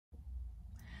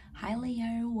Hi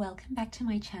Leo, welcome back to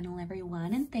my channel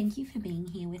everyone, and thank you for being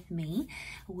here with me.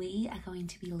 We are going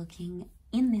to be looking,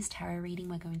 in this tarot reading,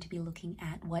 we're going to be looking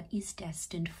at what is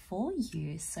destined for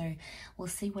you. So we'll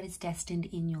see what is destined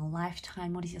in your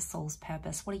lifetime, what is your soul's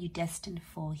purpose, what are you destined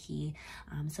for here.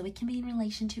 So it can be in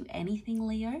relation to anything,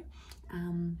 Leo.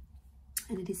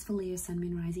 And it is for Leo, Sun,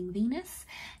 Moon, Rising, Venus.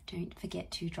 Don't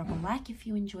forget to drop a like if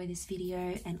you enjoy this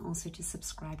video, and also to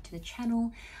subscribe to the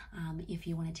channel if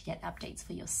you wanted to get updates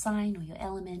for your sign or your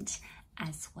element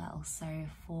as well. So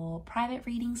for private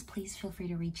readings, please feel free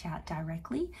to reach out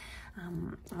directly.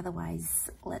 Otherwise,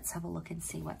 let's have a look and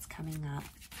see what's coming up.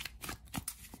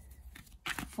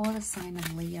 For the sign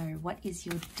of Leo, what is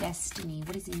your destiny?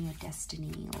 What is in your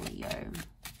destiny, Leo?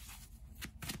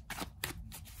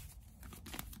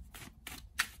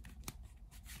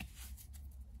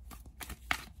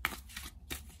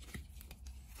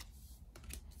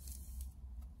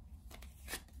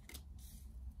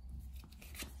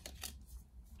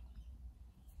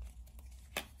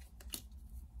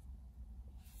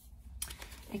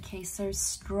 Okay, so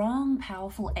strong,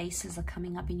 powerful aces are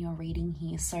coming up in your reading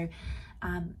here. So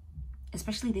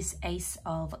especially this Ace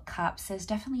of Cups, there's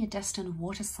definitely a destined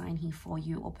water sign here for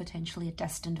you, or potentially a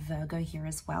destined Virgo here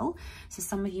as well. So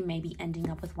some of you may be ending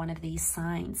up with one of these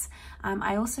signs.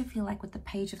 I also feel like with the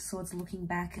Page of Swords looking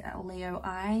back, Leo,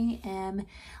 I am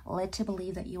led to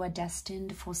believe that you are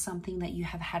destined for something that you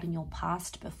have had in your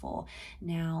past before.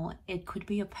 Now, it could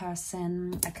be a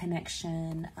person, a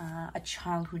connection, a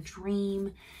childhood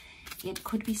dream. It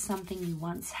could be something you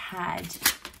once had.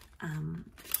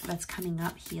 That's coming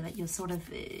up here, that you're sort of,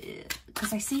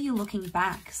 because I see you looking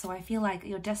back, so I feel like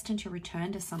you're destined to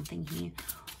return to something here,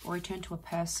 or return to a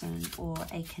person or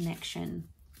a connection.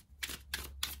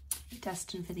 You're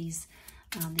destined for these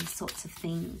sorts of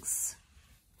things.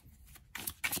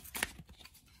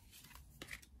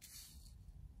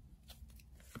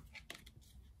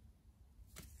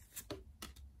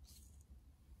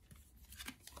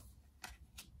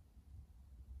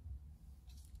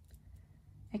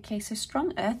 Okay, so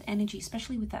strong earth energy,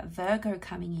 especially with that Virgo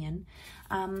coming in.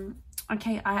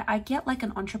 Okay, I get like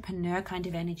an entrepreneur kind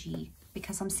of energy,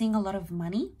 because I'm seeing a lot of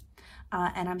money,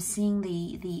 and I'm seeing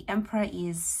the Emperor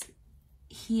is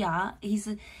here.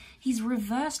 He's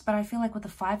reversed, but I feel like with the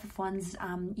Five of Wands,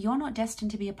 you're not destined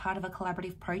to be a part of a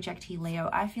collaborative project here, Leo.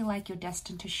 I feel like you're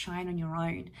destined to shine on your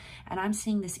own, and I'm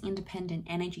seeing this independent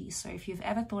energy. So if you've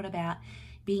ever thought about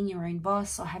being your own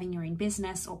boss, or having your own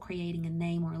business, or creating a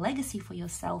name or a legacy for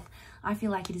yourself, I feel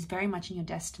like it is very much in your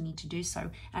destiny to do so.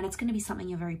 And it's going to be something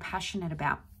you're very passionate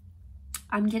about.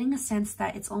 I'm getting a sense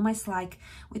that it's almost like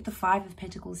with the Five of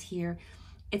Pentacles here,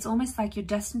 it's almost like you're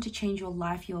destined to change your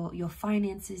life, your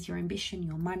finances, your ambition,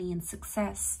 your money and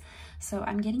success. So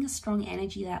I'm getting a strong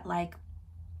energy that, like,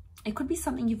 it could be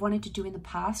something you've wanted to do in the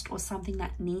past, or something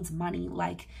that needs money.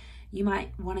 Like, you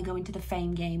might want to go into the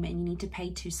fame game and you need to pay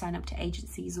to sign up to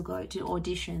agencies or go to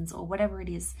auditions or whatever it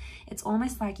is. It's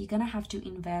almost like you're going to have to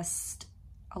invest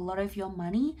a lot of your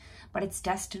money, but it's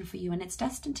destined for you, and it's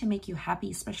destined to make you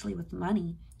happy, especially with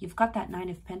money. You've got that Nine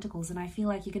of Pentacles, and I feel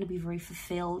like you're going to be very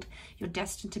fulfilled. You're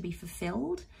destined to be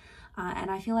fulfilled. And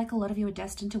I feel like a lot of you are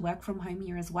destined to work from home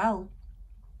here as well.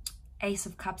 Ace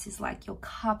of Cups is like your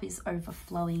cup is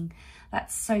overflowing.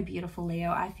 That's so beautiful,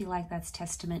 Leo. I feel like that's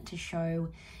testament to show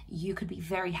you could be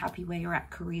very happy where you're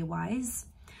at career-wise.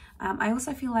 I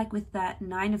also feel like with that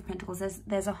Nine of Pentacles,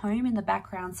 there's a home in the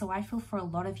background. So I feel for a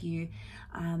lot of you,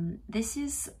 this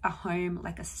is a home,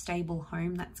 like a stable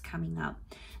home that's coming up.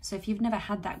 So if you've never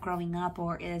had that growing up,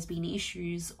 or there's been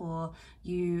issues, or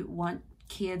you want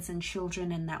kids and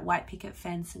children and that white picket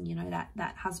fence, and you know,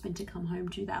 that husband to come home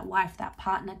to, that wife, that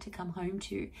partner to come home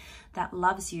to, that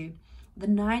loves you. The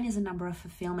 9 is a number of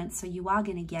fulfillment, so you are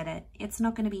going to get it. It's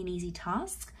not going to be an easy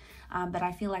task, but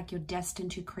I feel like you're destined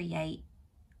to create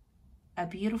a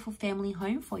beautiful family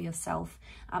home for yourself,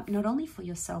 not only for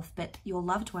yourself, but your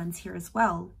loved ones here as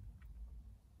well.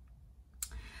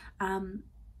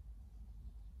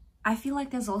 I feel like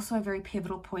there's also a very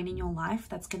pivotal point in your life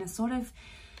that's going to sort of,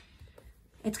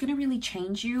 it's going to really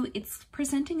change you. It's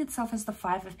presenting itself as the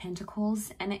Five of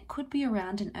Pentacles, and it could be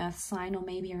around an earth sign, or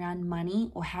maybe around money,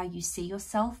 or how you see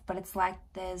yourself. But it's like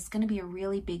there's going to be a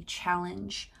really big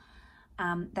challenge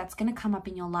that's going to come up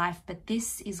in your life, but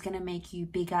this is going to make you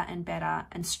bigger and better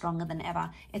and stronger than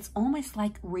ever. It's almost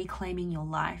like reclaiming your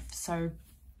life. So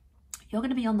you're going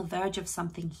to be on the verge of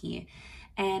something here.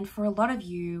 And for a lot of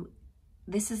you,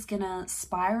 this is going to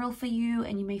spiral for you,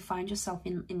 and you may find yourself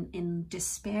in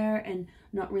despair and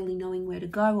not really knowing where to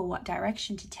go or what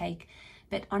direction to take.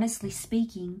 But honestly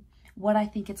speaking, what I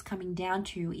think it's coming down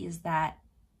to is that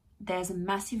there's a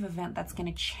massive event that's going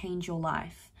to change your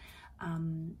life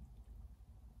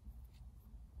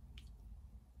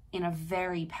in a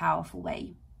very powerful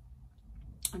way.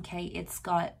 Okay, it's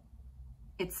going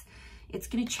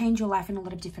to change your life in a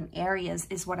lot of different areas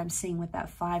is what I'm seeing with that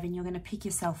 5, and you're going to pick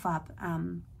yourself up.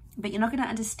 But you're not going to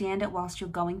understand it whilst you're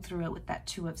going through it with that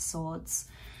 2 of Swords.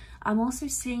 I'm also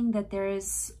seeing that there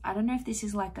is, I don't know if this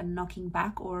is like a knocking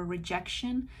back or a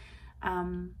rejection.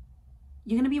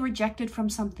 You're going to be rejected from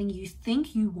something you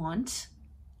think you want,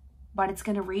 but it's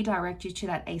going to redirect you to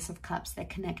that Ace of Cups. They're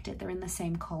connected. They're in the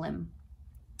same column.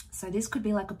 So this could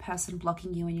be like a person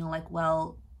blocking you and you're like,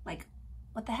 well, like,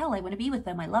 what the hell? I want to be with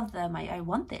them. I love them. I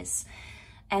want this.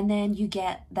 And then you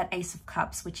get that Ace of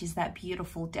Cups, which is that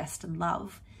beautiful destined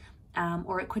love.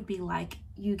 Or it could be like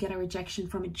you get a rejection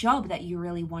from a job that you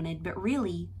really wanted, but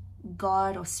really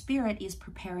God or Spirit is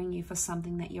preparing you for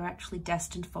something that you're actually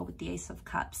destined for with the Ace of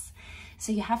Cups.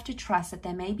 So you have to trust that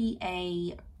there may be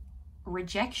a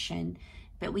rejection,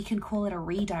 but we can call it a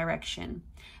redirection.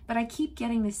 But I keep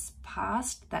getting this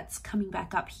past that's coming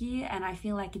back up here, and I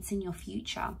feel like it's in your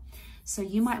future. So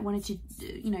you might want to,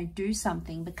 you know, do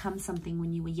something, become something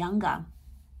when you were younger.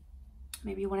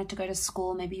 Maybe you wanted to go to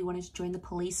school, maybe you wanted to join the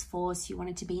police force, you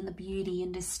wanted to be in the beauty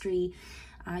industry,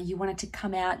 you wanted to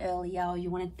come out earlier,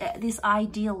 you wanted this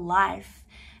ideal life.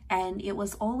 And it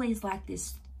was always like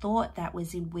this thought that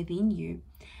was within you.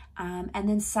 And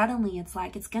then suddenly it's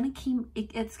like it's gonna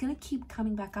keep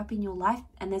coming back up in your life,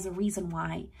 and there's a reason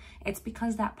why. It's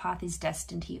because that path is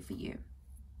destined here for you.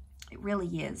 It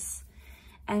really is.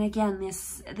 And again,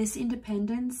 this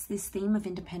independence, this theme of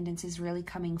independence is really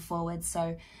coming forward.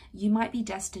 So you might be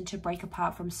destined to break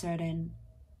apart from certain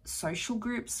social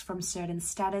groups, from certain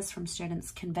status, from certain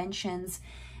conventions,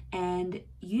 and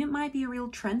you might be a real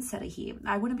trendsetter here.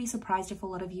 I wouldn't be surprised if a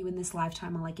lot of you in this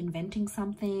lifetime are like inventing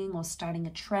something or starting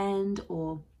a trend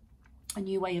or a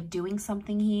new way of doing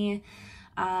something here.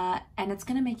 And it's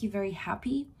going to make you very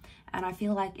happy. And I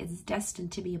feel like it's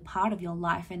destined to be a part of your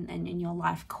life and in your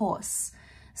life course.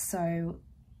 So,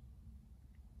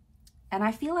 and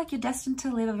I feel like you're destined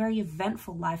to live a very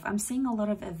eventful life. I'm seeing a lot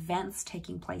of events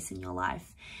taking place in your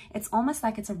life. It's almost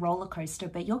like it's a roller coaster,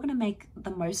 but you're going to make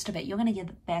the most of it. You're going to get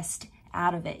the best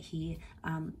out of it here,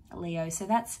 Leo. So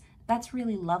that's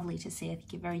really lovely to see. I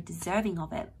think you're very deserving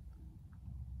of it.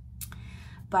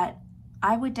 But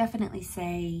I would definitely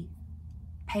say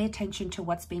pay attention to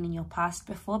what's been in your past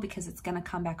before, because it's going to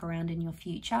come back around in your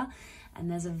future.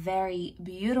 And there's a very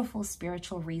beautiful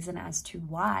spiritual reason as to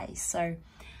why. So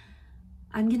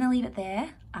I'm going to leave it there.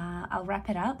 I'll wrap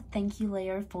it up. Thank you,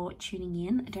 Leo, for tuning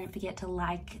in. Don't forget to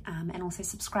like and also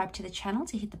subscribe to the channel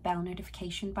to hit the bell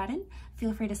notification button.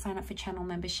 Feel free to sign up for channel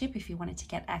membership if you wanted to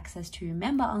get access to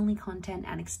member-only content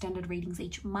and extended readings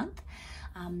each month.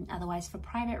 Otherwise, for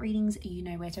private readings, you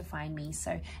know where to find me.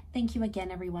 So thank you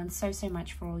again, everyone, so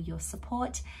much for all your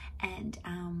support. And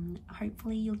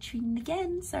hopefully you'll tune in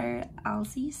again. So I'll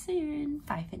see you soon.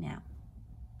 Bye for now.